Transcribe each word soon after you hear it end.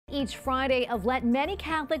Each Friday of Lent, many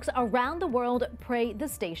Catholics around the world pray the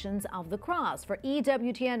Stations of the Cross. For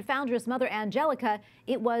EWTN Foundress Mother Angelica,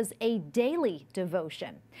 it was a daily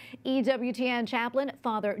devotion. EWTN Chaplain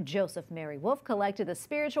Father Joseph Mary Wolfe collected the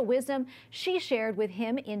spiritual wisdom she shared with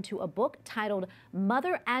him into a book titled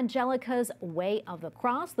Mother Angelica's Way of the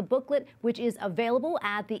Cross. The booklet, which is available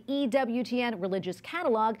at the EWTN Religious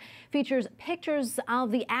Catalog, features pictures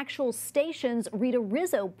of the actual stations Rita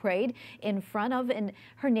Rizzo prayed in front of in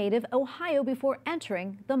her native Ohio before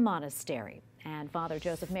entering the monastery. And Father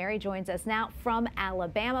Joseph Mary joins us now from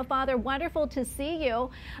Alabama. Father, wonderful to see you.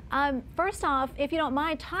 First off, if you don't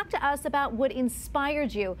mind, talk to us about what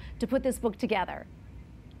inspired you to put this book together.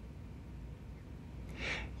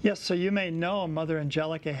 Yes, so you may know Mother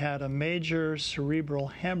Angelica had a major cerebral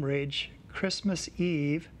hemorrhage Christmas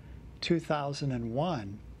Eve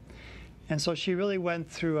 2001. And so she really went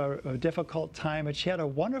through a difficult time, but she had a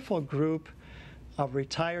wonderful group of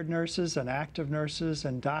retired nurses and active nurses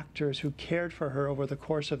and doctors who cared for her over the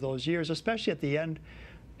course of those years. Especially at the end,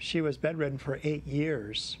 she was bedridden for 8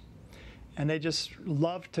 years. And they just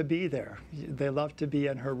loved to be there. They loved to be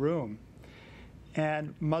in her room.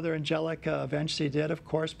 And Mother Angelica eventually did, of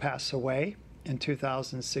course, pass away in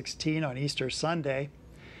 2016 on Easter Sunday.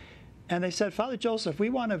 And they said, Father Joseph, we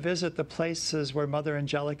want to visit the places where Mother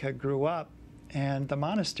Angelica grew up and the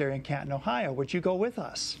monastery in Canton, Ohio. Would you go with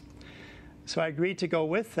us? So I agreed to go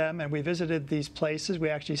with them, and we visited these places. We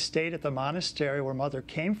actually stayed at the monastery where Mother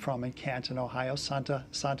came from in Canton, Ohio,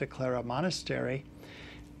 Santa Clara Monastery.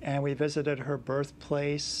 And we visited her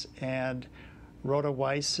birthplace and Rhoda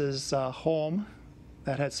Weiss's home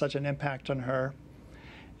that had such an impact on her.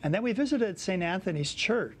 And then we visited St. Anthony's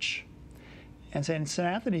Church. And St.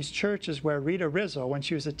 Anthony's Church is where Rita Rizzo, when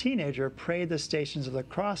she was a teenager, prayed the Stations of the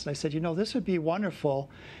Cross. And I said, you know, this would be wonderful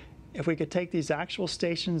if we could take these actual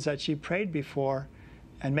stations that she prayed before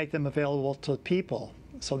and make them available to people.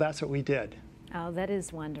 So that's what we did. Oh, that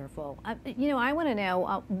is wonderful. You know, I want to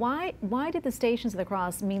know, why did the Stations of the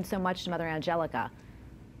Cross mean so much to Mother Angelica?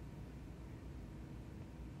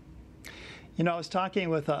 You know, I was talking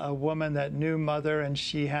with a woman that knew Mother, and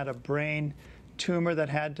she had a brain tumor that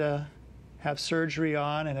had to have surgery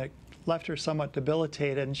on, and it left her somewhat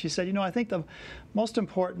debilitated. And she said, you know, I think the most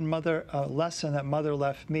important lesson that Mother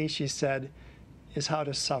left me, she said, is how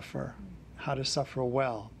to suffer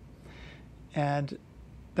well. And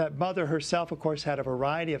that Mother herself, of course, had a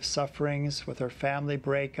variety of sufferings with her family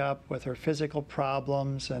breakup, with her physical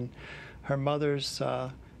problems, and her mother's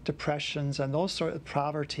depressions and those sort of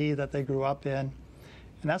poverty that they grew up in. And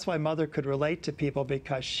that's why Mother could relate to people,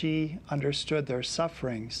 because she understood their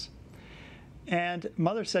sufferings. And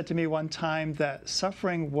Mother said to me one time that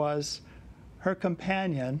suffering was her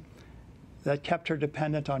companion that kept her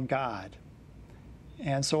dependent on God.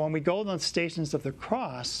 And so when we go to the Stations of the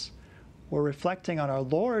Cross, we're reflecting on our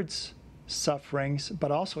Lord's sufferings,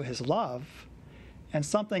 but also His love. And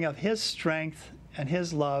something of His strength and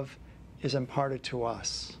His love is imparted to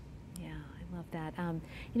us. Love that.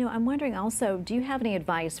 You know, I'm wondering also, do you have any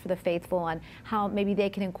advice for the faithful on how maybe they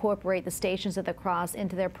can incorporate the Stations of the Cross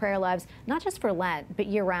into their prayer lives, not just for Lent, but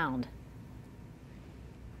year-round?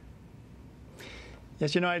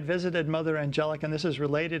 Yes, you know, I'd visited Mother Angelica, and this is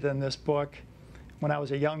related in this book. When I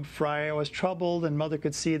was a young friar, I was troubled, and Mother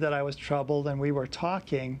could see that I was troubled, and we were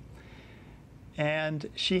talking. And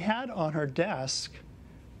she had on her desk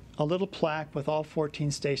a little plaque with all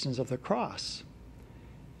 14 Stations of the Cross.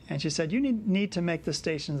 And she said, you need to make the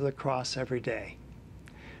Stations of the Cross every day,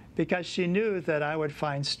 because she knew that I would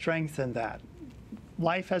find strength in that.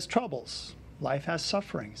 Life has troubles. Life has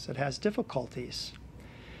sufferings. It has difficulties.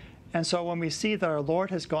 And so when we see that our Lord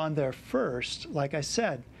has gone there first, like I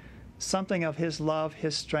said, something of His love,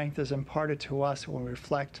 His strength is imparted to us when we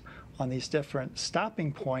reflect on these different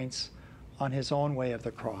stopping points on His own way of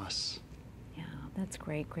the cross. That's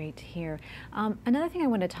great to hear. Another thing I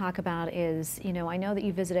want to talk about is, you know, I know that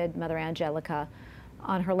you visited Mother Angelica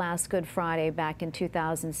on her last Good Friday back in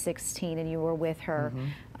 2016, and you were with her,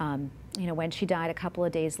 you know, when she died a couple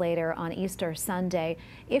of days later on Easter Sunday.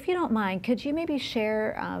 If you don't mind, could you maybe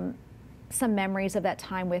share some memories of that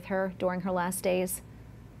time with her during her last days?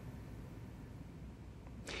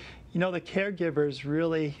 You know, the caregivers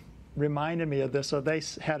really reminded me of this, so they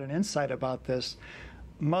had an insight about this.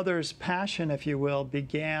 Mother's passion, if you will,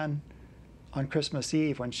 began on Christmas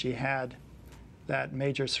Eve when she had that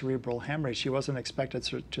major cerebral hemorrhage. She wasn't expected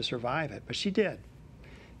to survive it, but she did.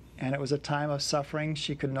 And it was a time of suffering.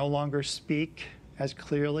 She could no longer speak as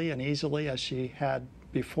clearly and easily as she had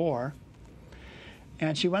before.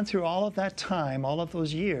 And she went through all of that time, all of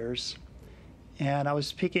those years, And I was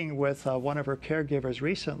speaking with one of her caregivers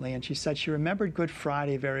recently, and she said she remembered Good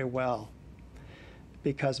Friday very well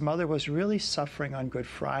because Mother was really suffering on Good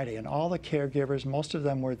Friday, and all the caregivers, most of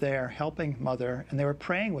them were there helping Mother, and they were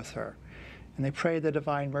praying with her. And they prayed the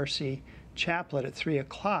Divine Mercy Chaplet at 3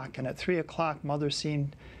 o'clock, and at 3 o'clock Mother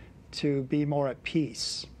seemed to be more at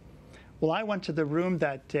peace. Well, I went to the room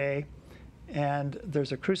that day, and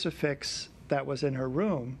there's a crucifix that was in her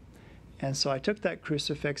room. And so I took that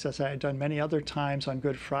crucifix, as I had done many other times on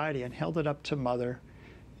Good Friday, and held it up to Mother,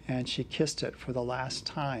 and she kissed it for the last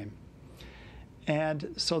time.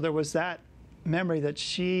 And so there was that memory that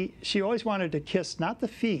she always wanted to kiss, not the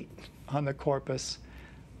feet on the corpus,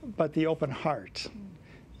 but the open heart.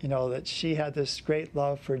 You know, that she had this great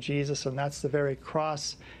love for Jesus, and that's the very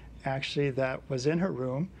cross, actually, that was in her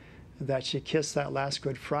room, that she kissed that last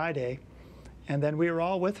Good Friday. And then we were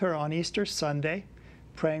all with her on Easter Sunday,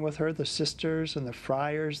 praying with her, the sisters and the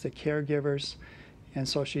friars, the caregivers, and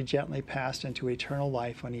so she gently passed into eternal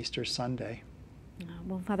life on Easter Sunday.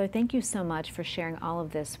 Well, Father, thank you so much for sharing all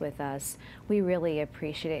of this with us. We really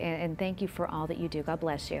appreciate it, and thank you for all that you do. God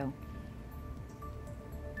bless you.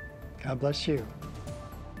 God bless you.